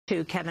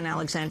to Kevin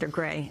Alexander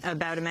Gray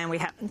about a man we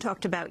haven't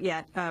talked about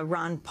yet,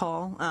 Ron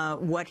Paul,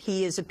 what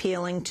he is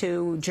appealing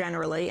to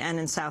generally and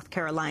in South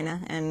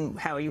Carolina, and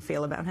how you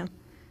feel about him.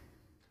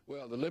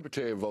 Well, the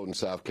libertarian vote in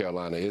South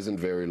Carolina isn't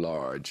very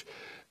large.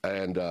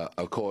 And,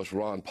 of course,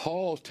 Ron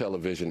Paul's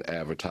television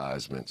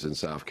advertisements in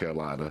South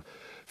Carolina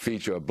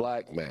feature a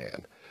black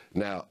man.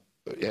 Now,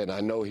 and I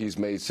know he's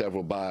made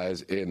several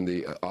buys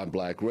on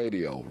black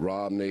radio.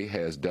 Romney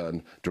has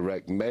done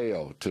direct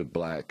mail to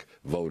black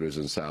voters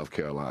in South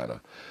Carolina.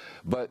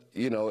 But,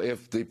 you know,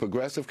 if the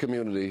progressive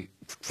community,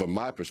 from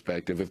my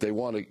perspective, if they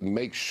want to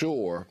make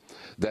sure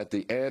that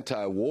the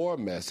anti-war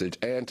message,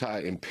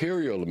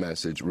 anti-imperial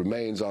message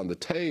remains on the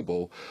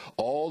table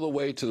all the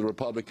way to the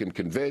Republican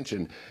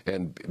convention,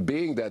 and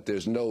being that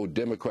there's no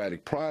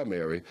Democratic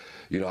primary,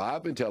 you know,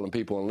 I've been telling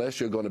people, unless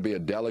you're going to be a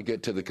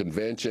delegate to the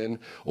convention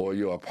or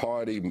you're a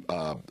party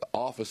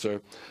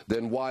officer,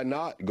 then why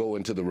not go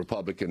into the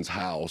Republicans'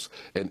 house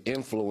and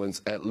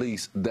influence at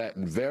least that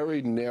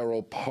very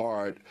narrow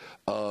part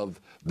of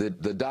the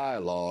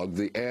dialogue,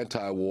 the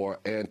anti-war,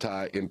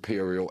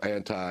 anti-imperial,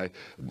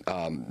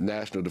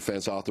 anti-national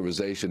defense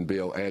authorization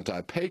bill,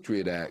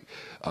 anti-PATRIOT Act.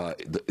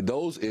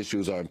 Those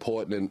issues are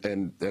important,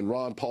 and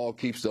Ron Paul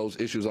keeps those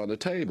issues on the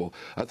table.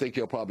 I think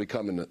he'll probably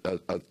come in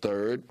a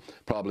third,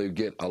 probably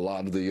get a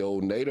lot of the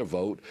old Nader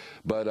vote,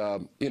 but,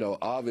 you know,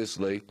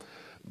 obviously,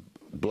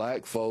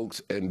 black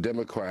folks and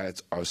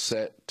Democrats are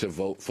set to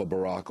vote for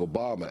Barack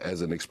Obama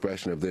as an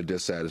expression of their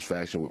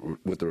dissatisfaction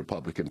with the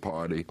Republican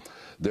Party.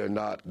 They're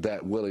not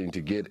that willing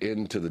to get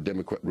into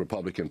the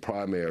Republican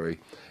primary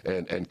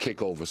and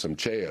kick over some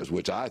chairs,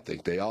 which I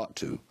think they ought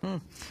to. Well,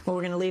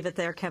 we're going to leave it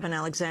there. Kevin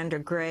Alexander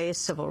Gray,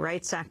 civil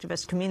rights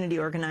activist, community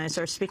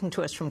organizer, speaking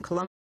to us from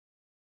Columbia.